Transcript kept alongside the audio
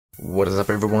What is up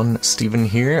everyone, Steven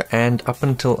here, and up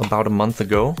until about a month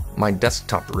ago, my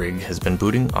desktop rig has been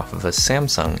booting off of a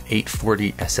Samsung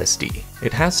 840 SSD.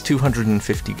 It has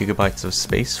 250 gigabytes of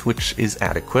space, which is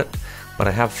adequate, but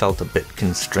I have felt a bit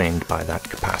constrained by that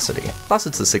capacity. Plus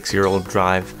it's a 6-year-old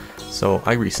drive, so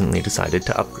I recently decided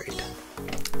to upgrade.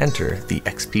 Enter the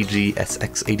XPG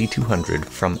SX8200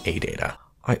 from ADATA.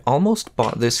 I almost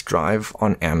bought this drive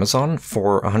on Amazon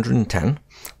for $110,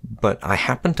 but I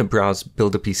happened to browse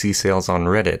Build a PC sales on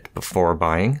Reddit before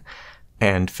buying,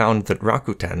 and found that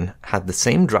Rakuten had the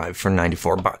same drive for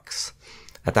 $94.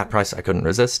 At that price I couldn't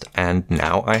resist, and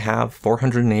now I have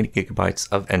 480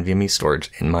 gigabytes of NVMe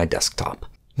storage in my desktop.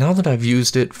 Now that I've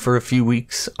used it for a few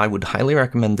weeks, I would highly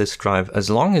recommend this drive as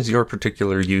long as your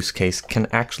particular use case can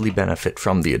actually benefit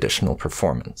from the additional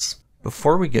performance.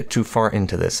 Before we get too far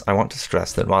into this, I want to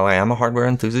stress that while I am a hardware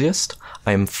enthusiast,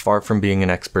 I am far from being an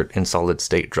expert in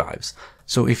solid-state drives.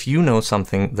 So if you know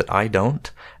something that I don't,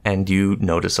 and you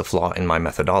notice a flaw in my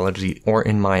methodology or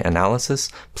in my analysis,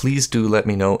 please do let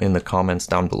me know in the comments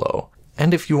down below.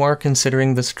 And if you are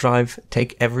considering this drive,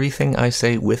 take everything I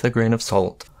say with a grain of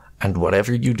salt. And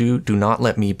whatever you do, do not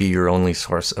let me be your only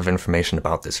source of information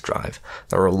about this drive.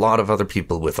 There are a lot of other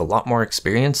people with a lot more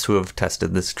experience who have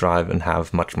tested this drive and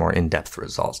have much more in-depth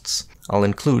results. I'll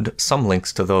include some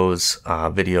links to those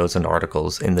videos and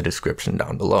articles in the description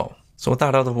down below. So with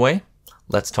that out of the way,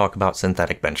 let's talk about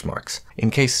synthetic benchmarks. In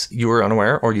case you were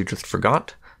unaware or you just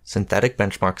forgot, synthetic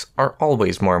benchmarks are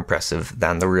always more impressive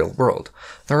than the real world.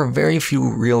 There are very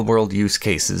few real-world use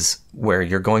cases where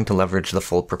you're going to leverage the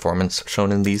full performance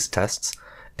shown in these tests,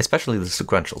 especially the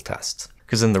sequential tests.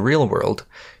 Because in the real world,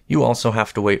 you also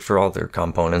have to wait for all their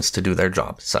components to do their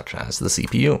job, such as the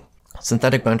CPU.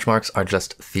 Synthetic benchmarks are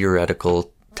just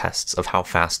theoretical tests of how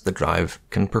fast the drive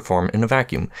can perform in a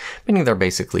vacuum, meaning they're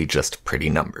basically just pretty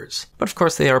numbers. But of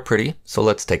course they are pretty, so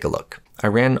let's take a look. I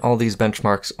ran all these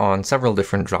benchmarks on several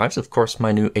different drives. Of course,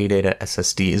 my new ADATA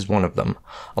SSD is one of them,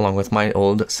 along with my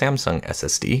old Samsung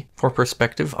SSD. For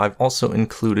perspective, I've also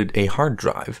included a hard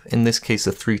drive, in this case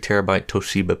a 3TB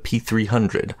Toshiba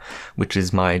P300, which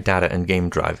is my data and game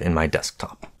drive in my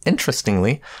desktop.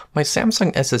 Interestingly, my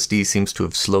Samsung SSD seems to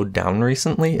have slowed down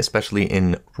recently, especially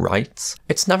in writes.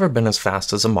 It's never been as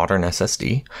fast as a modern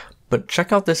SSD, but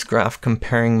check out this graph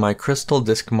comparing my Crystal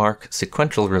Disk Mark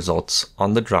sequential results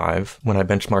on the drive when I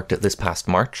benchmarked it this past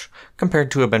March, compared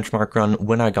to a benchmark run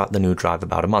when I got the new drive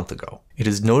about a month ago. It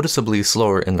is noticeably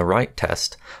slower in the write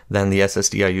test than the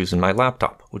SSD I use in my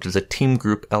laptop, which is a Team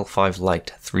Group L5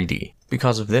 Lite 3D.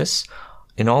 Because of this,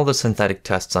 in all the synthetic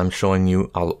tests I'm showing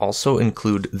you, I'll also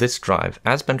include this drive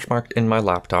as benchmarked in my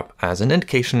laptop as an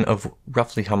indication of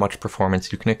roughly how much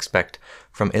performance you can expect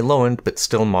from a low-end but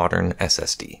still modern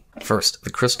SSD. First, the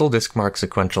Crystal Disk Mark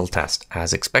sequential test.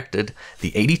 As expected,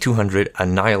 the 8200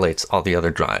 annihilates all the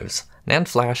other drives. NAND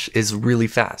flash is really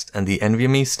fast, and the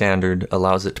NVMe standard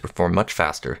allows it to perform much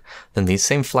faster than these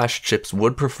same flash chips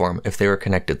would perform if they were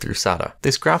connected through SATA.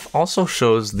 This graph also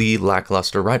shows the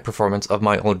lackluster write performance of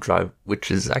my old drive,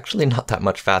 which is actually not that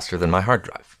much faster than my hard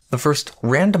drive. The first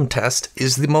random test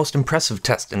is the most impressive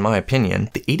test in my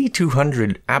opinion. The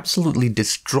 8200 absolutely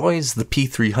destroys the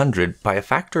P300 by a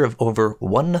factor of over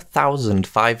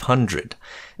 1,500.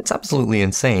 It's absolutely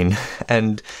insane,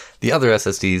 and the other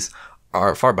SSDs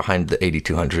are far behind the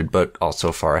 8200, but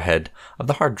also far ahead of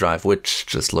the hard drive, which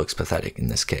just looks pathetic in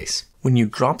this case. When you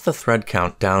drop the thread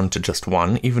count down to just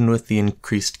 1, even with the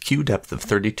increased queue depth of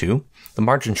 32, the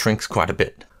margin shrinks quite a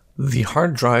bit. The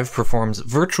hard drive performs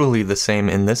virtually the same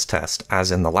in this test as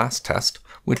in the last test,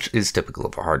 which is typical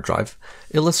of a hard drive,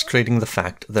 illustrating the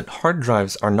fact that hard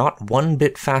drives are not one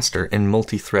bit faster in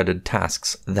multi-threaded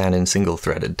tasks than in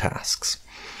single-threaded tasks.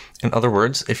 In other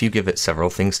words, if you give it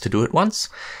several things to do at once,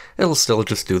 it'll still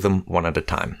just do them one at a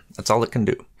time. That's all it can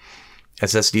do.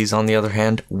 SSDs, on the other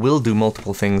hand, will do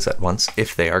multiple things at once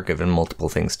if they are given multiple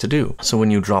things to do. So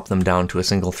when you drop them down to a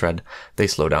single thread, they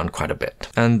slow down quite a bit.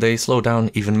 And they slow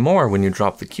down even more when you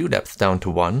drop the queue depth down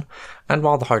to 1, and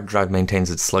while the hard drive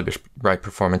maintains its sluggish write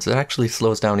performance, it actually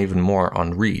slows down even more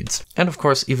on reads. And of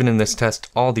course, even in this test,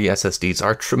 all the SSDs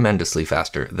are tremendously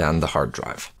faster than the hard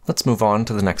drive. Let's move on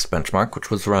to the next benchmark,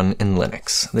 which was run in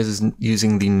Linux. This is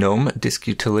using the GNOME Disk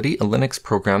Utility, a Linux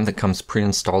program that comes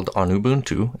pre-installed on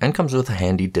Ubuntu and comes with a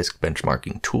handy disk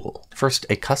benchmarking tool. First,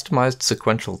 a customized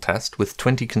sequential test with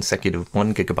 20 consecutive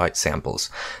 1GB samples.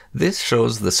 This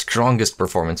shows the strongest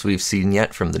performance we've seen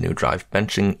yet from the new drive,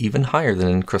 benching even higher than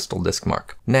in Crystal Disk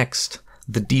Mark. Next,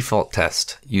 the default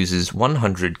test uses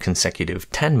 100 consecutive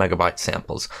 10MB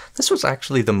samples. This was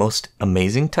actually the most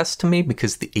amazing test to me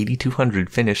because the 8200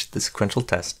 finished the sequential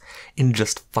test in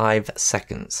just 5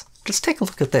 seconds. Just take a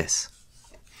look at this.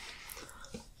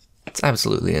 It's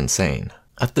absolutely insane.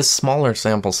 At this smaller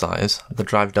sample size, the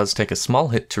drive does take a small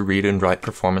hit to read and write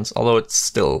performance, although it's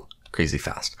still crazy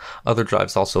fast. Other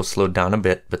drives also slowed down a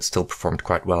bit, but still performed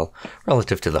quite well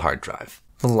relative to the hard drive.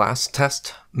 The last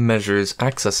test measures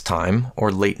access time, or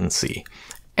latency,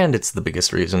 and it's the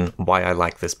biggest reason why I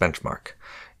like this benchmark.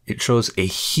 It shows a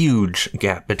huge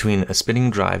gap between a spinning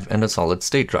drive and a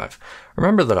solid-state drive.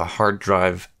 Remember that a hard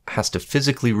drive has to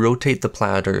physically rotate the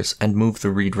platters and move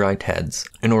the read-write heads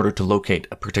in order to locate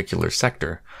a particular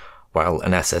sector, while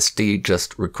an SSD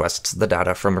just requests the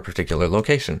data from a particular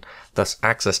location. Thus,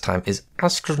 access time is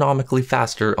astronomically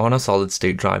faster on a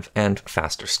solid-state drive and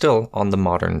faster still on the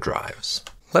modern drives.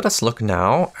 Let us look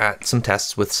now at some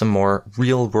tests with some more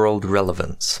real-world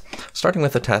relevance, starting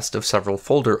with a test of several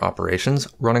folder operations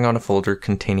running on a folder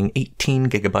containing 18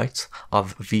 gigabytes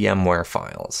of VMware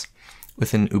files.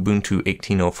 Within Ubuntu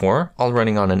 18.04, all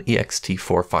running on an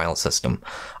ext4 file system.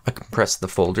 I compressed the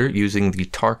folder using the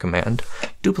tar command,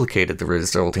 duplicated the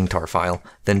resulting tar file,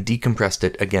 then decompressed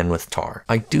it again with tar.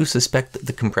 I do suspect that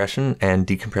the compression and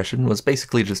decompression was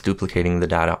basically just duplicating the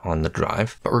data on the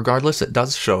drive, but regardless, it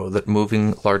does show that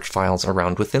moving large files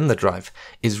around within the drive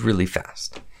is really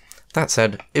fast. That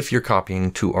said, if you're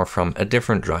copying to or from a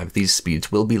different drive, these speeds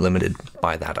will be limited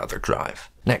by that other drive.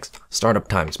 Next, startup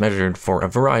times measured for a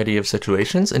variety of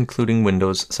situations, including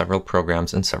Windows, several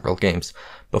programs, and several games.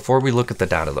 Before we look at the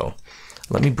data though,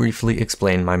 let me briefly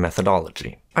explain my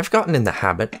methodology. I've gotten in the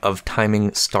habit of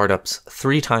timing startups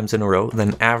 3 times in a row,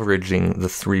 then averaging the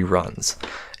 3 runs.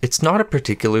 It's not a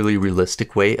particularly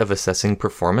realistic way of assessing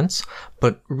performance,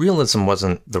 but realism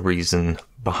wasn't the reason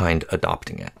behind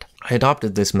adopting it. I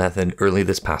adopted this method early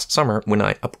this past summer when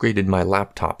I upgraded my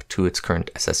laptop to its current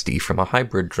SSD from a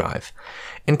hybrid drive.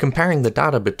 In comparing the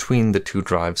data between the 2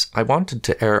 drives, I wanted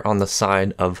to err on the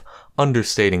side of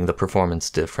understating the performance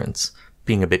difference,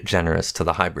 being a bit generous to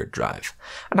the hybrid drive,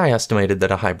 and I estimated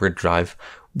that a hybrid drive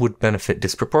would benefit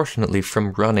disproportionately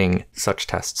from running such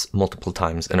tests multiple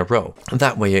times in a row.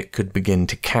 That way it could begin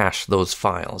to cache those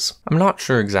files. I'm not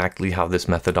sure exactly how this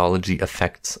methodology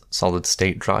affects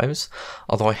solid-state drives,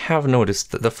 although I have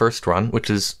noticed that the first run, which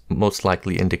is most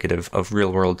likely indicative of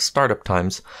real-world startup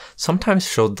times, sometimes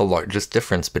showed the largest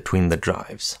difference between the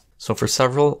drives. So for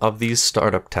several of these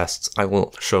startup tests, I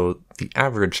will show the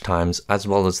average times as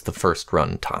well as the first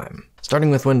run time. Starting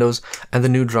with Windows, and the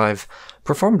new drive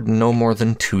performed no more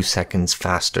than 2 seconds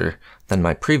faster than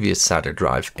my previous SATA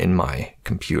drive in my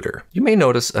computer. You may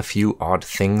notice a few odd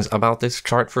things about this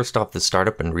chart. First off, the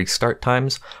startup and restart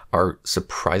times are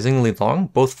surprisingly long,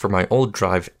 both for my old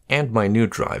drive and my new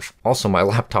drive. Also, my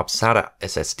laptop SATA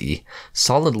SSD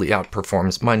solidly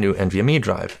outperforms my new NVMe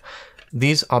drive.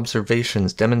 These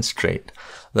observations demonstrate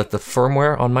that the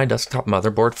firmware on my desktop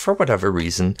motherboard, for whatever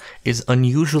reason, is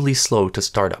unusually slow to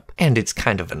start up, and it's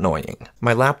kind of annoying.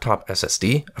 My laptop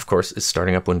SSD, of course, is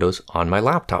starting up Windows on my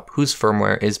laptop, whose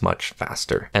firmware is much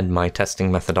faster, and my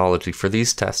testing methodology for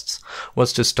these tests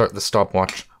was to start the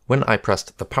stopwatch when I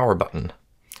pressed the power button.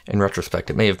 In retrospect,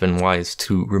 it may have been wise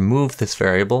to remove this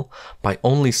variable by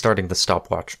only starting the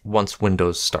stopwatch once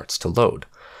Windows starts to load.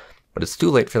 But it's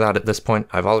too late for that at this point.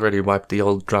 I've already wiped the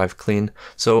old drive clean,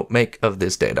 so make of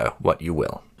this data what you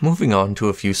will. Moving on to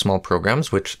a few small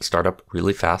programs which start up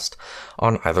really fast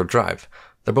on either drive.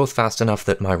 They're both fast enough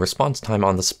that my response time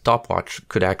on the stopwatch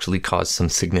could actually cause some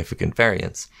significant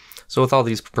variance. So with all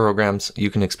these programs, you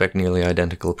can expect nearly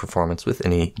identical performance with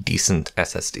any decent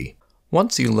SSD.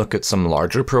 Once you look at some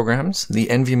larger programs, the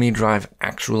NVMe drive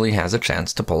actually has a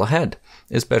chance to pull ahead,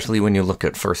 especially when you look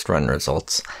at first run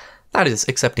results. That is,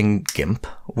 excepting GIMP,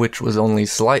 which was only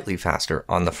slightly faster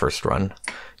on the first run,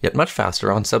 yet much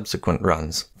faster on subsequent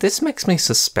runs. This makes me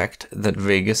suspect that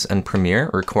Vegas and Premiere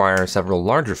require several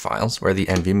larger files where the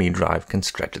NVMe drive can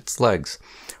stretch its legs,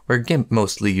 where GIMP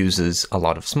mostly uses a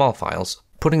lot of small files,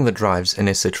 putting the drives in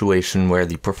a situation where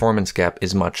the performance gap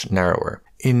is much narrower.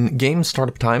 In game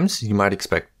startup times, you might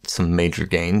expect some major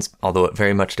gains, although it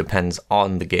very much depends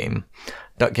on the game.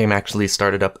 Duck Game actually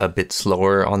started up a bit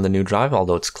slower on the new drive,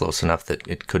 although it's close enough that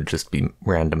it could just be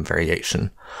random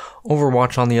variation.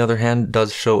 Overwatch, on the other hand,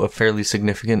 does show a fairly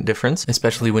significant difference,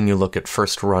 especially when you look at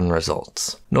first run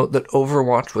results. Note that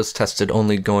Overwatch was tested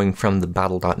only going from the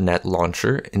Battle.net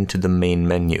launcher into the main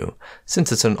menu.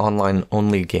 Since it's an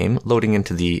online-only game, loading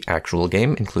into the actual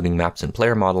game, including maps and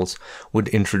player models, would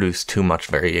introduce too much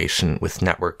variation with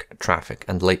network, traffic,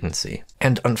 and latency.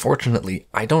 And unfortunately,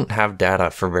 I don't have data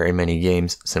for very many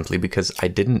games, simply because I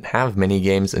didn't have many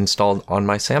games installed on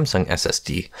my Samsung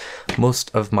SSD. Most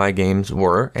of my games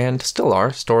were, and still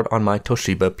are, stored on my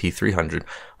Toshiba P300,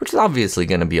 which is obviously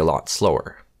going to be a lot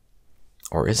slower.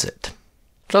 Or is it?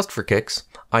 Just for kicks,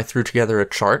 I threw together a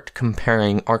chart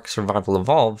comparing Ark Survival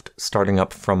Evolved starting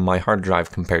up from my hard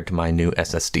drive compared to my new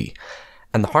SSD.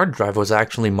 And the hard drive was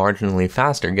actually marginally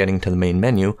faster getting to the main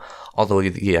menu, although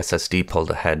the SSD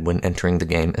pulled ahead when entering the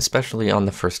game, especially on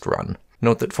the first run.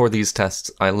 Note that for these tests,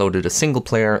 I loaded a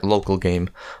single-player local game,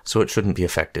 so it shouldn't be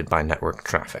affected by network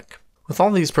traffic. With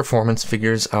all these performance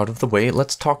figures out of the way,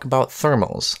 let's talk about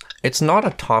thermals. It's not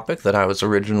a topic that I was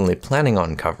originally planning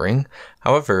on covering.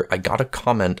 However, I got a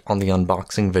comment on the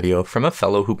unboxing video from a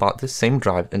fellow who bought this same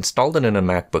drive, installed it in a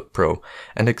MacBook Pro,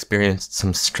 and experienced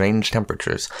some strange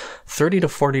temperatures, 30 to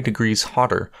 40 degrees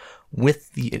hotter,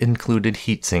 with the included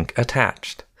heatsink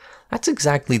attached. That's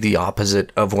exactly the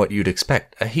opposite of what you'd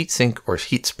expect. A heatsink or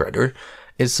heat spreader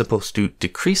is supposed to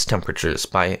decrease temperatures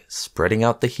by spreading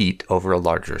out the heat over a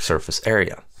larger surface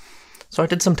area. So I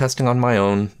did some testing on my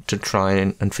own to try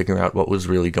and figure out what was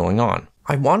really going on.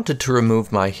 I wanted to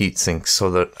remove my heatsink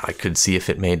so that I could see if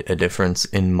it made a difference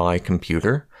in my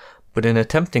computer, but in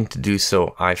attempting to do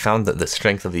so, I found that the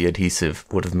strength of the adhesive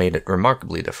would have made it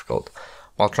remarkably difficult.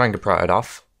 While trying to pry it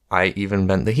off, I even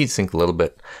bent the heatsink a little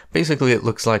bit. Basically, it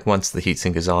looks like once the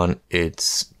heatsink is on,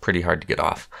 it's pretty hard to get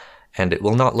off, and it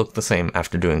will not look the same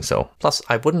after doing so. Plus,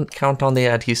 I wouldn't count on the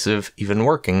adhesive even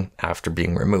working after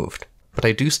being removed. But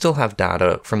I do still have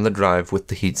data from the drive with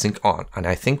the heatsink on, and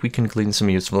I think we can glean some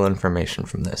useful information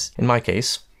from this. In my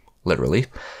case, literally,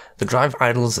 the drive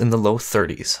idles in the low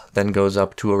 30s, then goes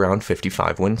up to around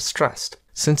 55 when stressed.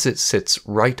 Since it sits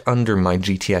right under my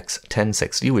GTX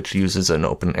 1060, which uses an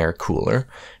open-air cooler,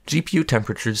 GPU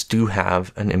temperatures do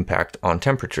have an impact on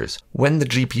temperatures. When the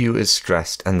GPU is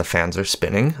stressed and the fans are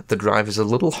spinning, the drive is a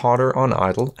little hotter on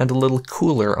idle and a little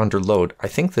cooler under load. I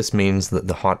think this means that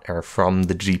the hot air from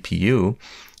the GPU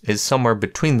is somewhere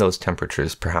between those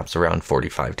temperatures, perhaps around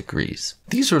 45 degrees.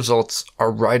 These results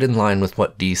are right in line with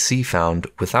what DC found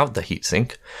without the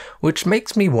heatsink, which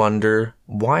makes me wonder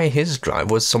why his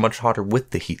drive was so much hotter with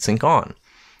the heatsink on.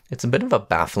 It's a bit of a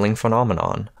baffling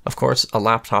phenomenon. Of course, a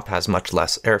laptop has much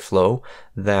less airflow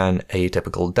than a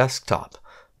typical desktop,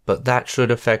 but that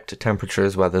should affect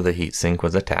temperatures whether the heatsink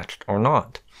was attached or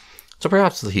not. So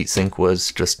perhaps the heatsink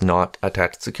was just not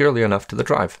attached securely enough to the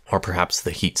drive, or perhaps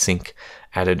the heatsink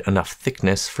added enough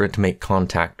thickness for it to make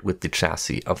contact with the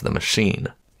chassis of the machine.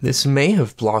 This may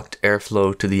have blocked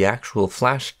airflow to the actual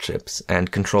flash chips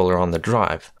and controller on the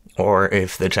drive, or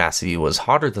if the chassis was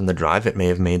hotter than the drive, it may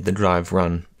have made the drive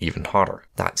run even hotter.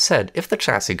 That said, if the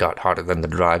chassis got hotter than the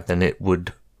drive, then it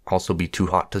would also be too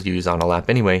hot to use on a lap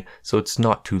anyway, so it's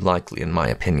not too likely in my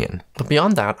opinion. But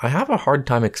beyond that, I have a hard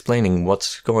time explaining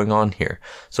what's going on here,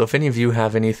 so if any of you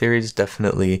have any theories,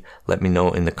 definitely let me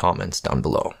know in the comments down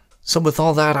below. So with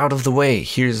all that out of the way,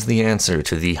 here's the answer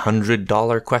to the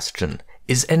 $100 question.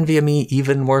 Is NVMe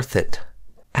even worth it?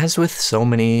 As with so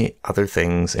many other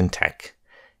things in tech,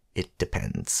 it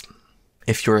depends.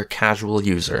 If you're a casual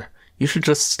user, you should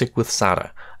just stick with SATA.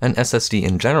 An SSD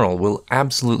in general will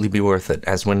absolutely be worth it,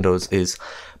 as Windows is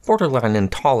borderline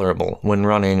intolerable when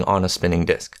running on a spinning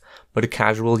disk. But a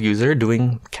casual user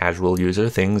doing casual user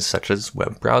things such as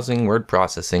web browsing, word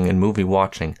processing, and movie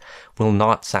watching will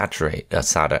not saturate a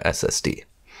SATA SSD.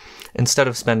 Instead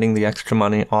of spending the extra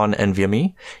money on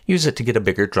NVMe, use it to get a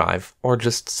bigger drive, or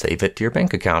just save it to your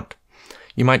bank account.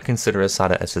 You might consider a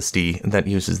SATA SSD that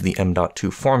uses the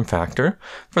M.2 form factor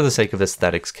for the sake of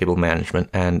aesthetics, cable management,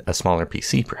 and a smaller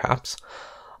PC perhaps,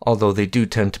 although they do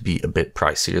tend to be a bit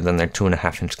pricier than their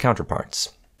 2.5-inch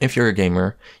counterparts. If you're a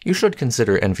gamer, you should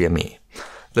consider NVMe.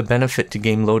 The benefit to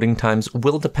game loading times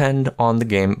will depend on the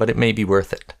game, but it may be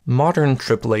worth it. Modern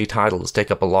AAA titles take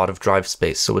up a lot of drive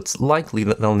space, so it's likely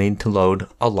that they'll need to load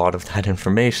a lot of that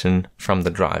information from the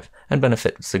drive, and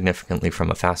benefit significantly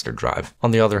from a faster drive.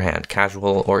 On the other hand,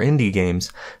 casual or indie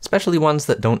games, especially ones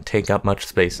that don't take up much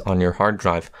space on your hard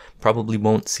drive, probably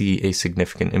won't see a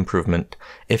significant improvement,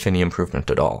 if any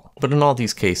improvement at all. But in all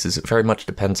these cases, it very much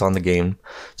depends on the game,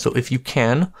 so if you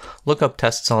can, look up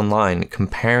tests online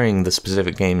comparing the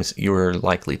specific games you're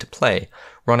likely to play,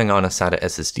 running on a SATA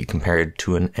SSD compared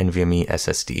to an NVMe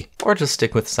SSD. Or just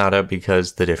stick with SATA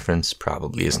because the difference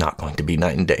probably is not going to be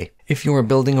night and day. If you are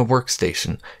building a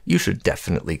workstation, you should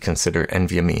definitely consider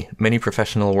NVMe. Many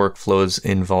professional workflows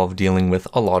involve dealing with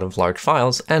a lot of large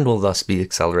files and will thus be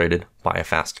accelerated by a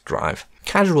fast drive.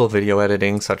 Casual video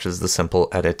editing, such as the simple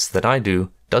edits that I do,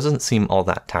 doesn't seem all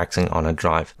that taxing on a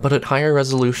drive, but at higher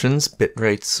resolutions, bit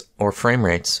rates, or frame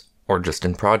rates, or just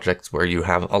in projects where you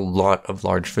have a lot of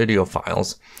large video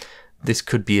files, this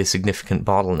could be a significant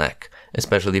bottleneck,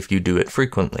 especially if you do it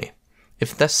frequently.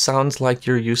 If this sounds like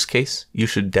your use case, you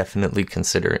should definitely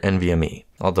consider NVMe.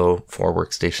 Although for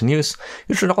workstation use,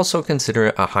 you should also consider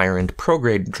a higher-end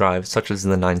pro-grade drive such as the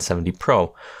 970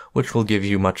 Pro, which will give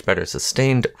you much better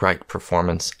sustained write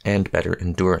performance and better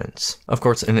endurance. Of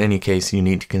course, in any case, you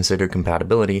need to consider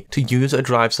compatibility. To use a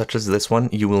drive such as this one,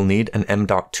 you will need an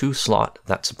M.2 slot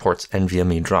that supports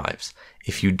NVMe drives.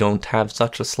 If you don't have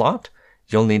such a slot,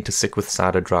 you'll need to stick with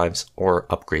SATA drives or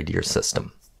upgrade your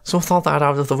system. So with all that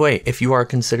out of the way, if you are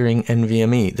considering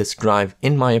NVMe, this drive,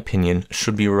 in my opinion,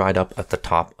 should be right up at the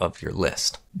top of your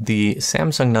list. The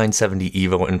Samsung 970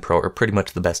 EVO and Pro are pretty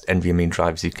much the best NVMe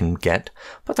drives you can get,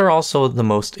 but they're also the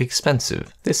most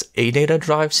expensive. This ADATA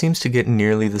drive seems to get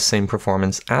nearly the same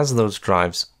performance as those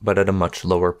drives, but at a much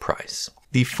lower price.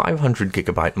 The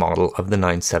 500GB model of the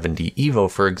 970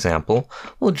 EVO, for example,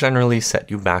 will generally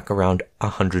set you back around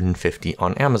 $150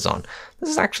 on Amazon. This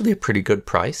is actually a pretty good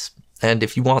price. And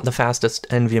if you want the fastest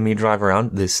NVMe drive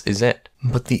around, this is it.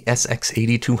 But the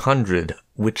SX8200,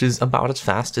 which is about as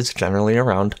fast, is generally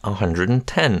around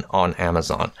 $110 on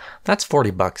Amazon. That's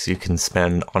 $40 you can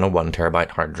spend on a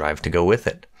 1TB hard drive to go with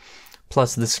it.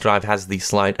 Plus, this drive has the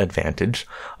slight advantage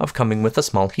of coming with a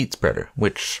small heat spreader,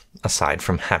 which, aside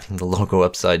from having the logo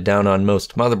upside down on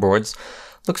most motherboards,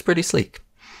 looks pretty sleek.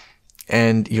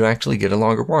 And you actually get a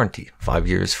longer warranty, 5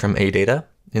 years from ADATA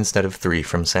instead of 3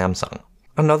 from Samsung.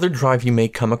 Another drive you may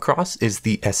come across is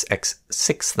the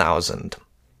SX6000.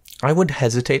 I would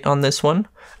hesitate on this one,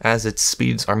 as its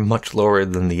speeds are much lower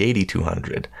than the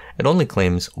 8200. It only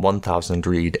claims 1000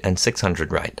 read and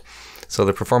 600 write, so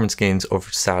the performance gains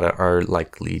over SATA are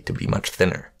likely to be much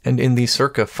thinner. And in the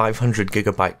circa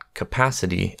 500GB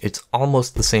capacity, it's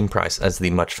almost the same price as the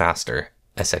much faster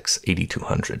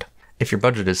SX8200. If your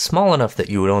budget is small enough that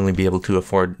you would only be able to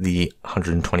afford the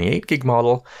 128GB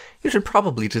model, you should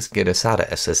probably just get a SATA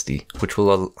SSD, which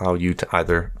will allow you to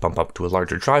either bump up to a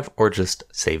larger drive or just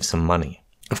save some money.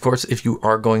 Of course, if you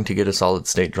are going to get a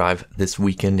solid-state drive this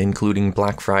weekend, including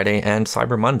Black Friday and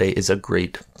Cyber Monday, is a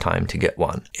great time to get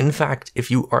one. In fact, if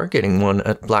you are getting one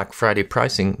at Black Friday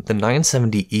pricing, the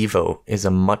 970 EVO is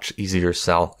a much easier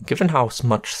sell, given how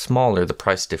much smaller the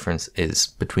price difference is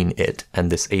between it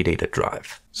and this ADATA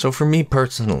drive. So for me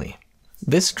personally,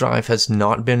 this drive has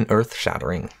not been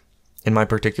earth-shattering. In my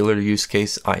particular use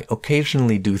case, I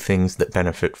occasionally do things that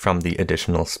benefit from the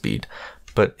additional speed.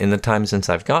 But in the time since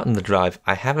I've gotten the drive,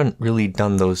 I haven't really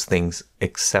done those things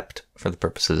except for the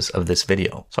purposes of this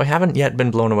video. So I haven't yet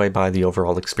been blown away by the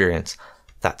overall experience.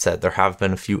 That said, there have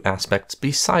been a few aspects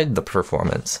beside the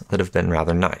performance that have been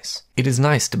rather nice. It is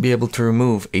nice to be able to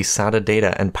remove a SATA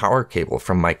data and power cable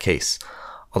from my case.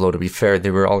 Although to be fair,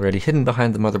 they were already hidden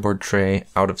behind the motherboard tray,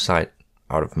 out of sight,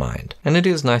 out of mind. And it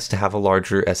is nice to have a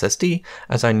larger SSD,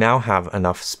 as I now have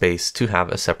enough space to have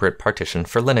a separate partition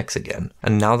for Linux again.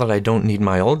 And now that I don't need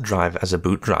my old drive as a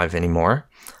boot drive anymore,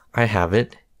 I have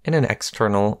it in an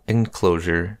external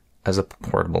enclosure as a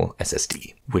portable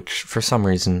SSD, which for some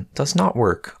reason does not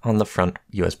work on the front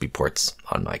USB ports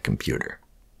on my computer.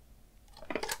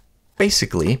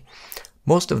 Basically,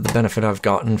 most of the benefit I've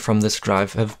gotten from this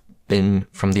drive have been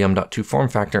from the M.2 form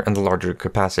factor and the larger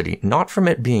capacity, not from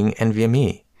it being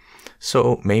NVMe.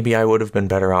 So maybe I would have been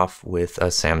better off with a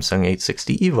Samsung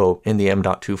 860 EVO in the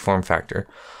M.2 form factor,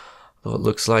 though it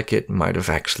looks like it might have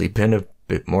actually been a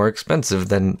bit more expensive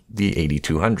than the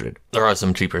 8200. There are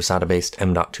some cheaper SATA-based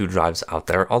M.2 drives out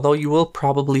there, although you will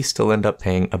probably still end up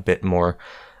paying a bit more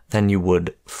than you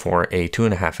would for a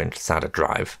 2.5-inch SATA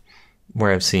drive,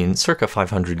 where I've seen circa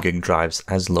 500 gig drives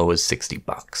as low as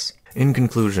 $60. In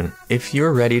conclusion, if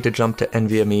you're ready to jump to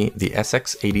NVMe, the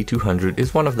SX8200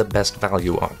 is one of the best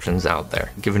value options out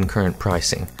there, given current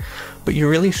pricing. But you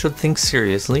really should think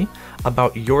seriously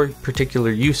about your particular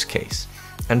use case,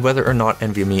 and whether or not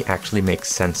NVMe actually makes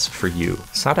sense for you.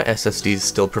 SATA SSDs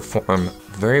still perform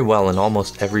very well in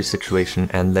almost every situation,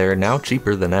 and they're now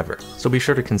cheaper than ever. So be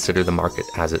sure to consider the market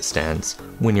as it stands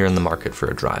when you're in the market for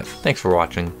a drive. Thanks for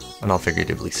watching, and I'll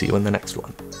figuratively see you in the next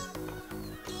one.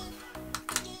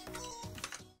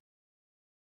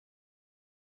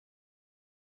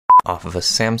 Off of a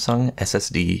Samsung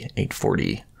SSD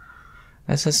 840.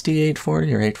 SSD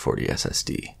 840 or 840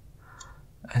 SSD?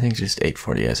 I think just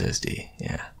 840 SSD,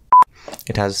 yeah.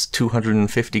 It has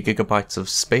 250 gigabytes of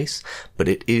space, but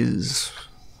it is...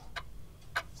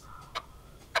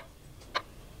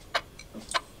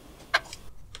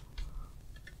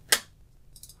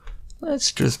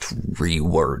 Let's just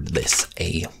reword this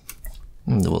do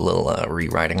a little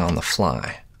rewriting on the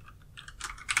fly.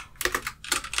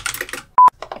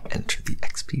 Enter the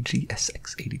XPG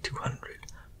SX8200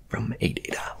 from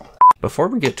ADATA. Before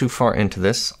we get too far into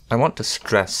this, I want to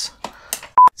stress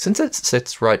Since it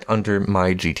sits right under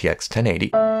my GTX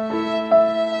 1080,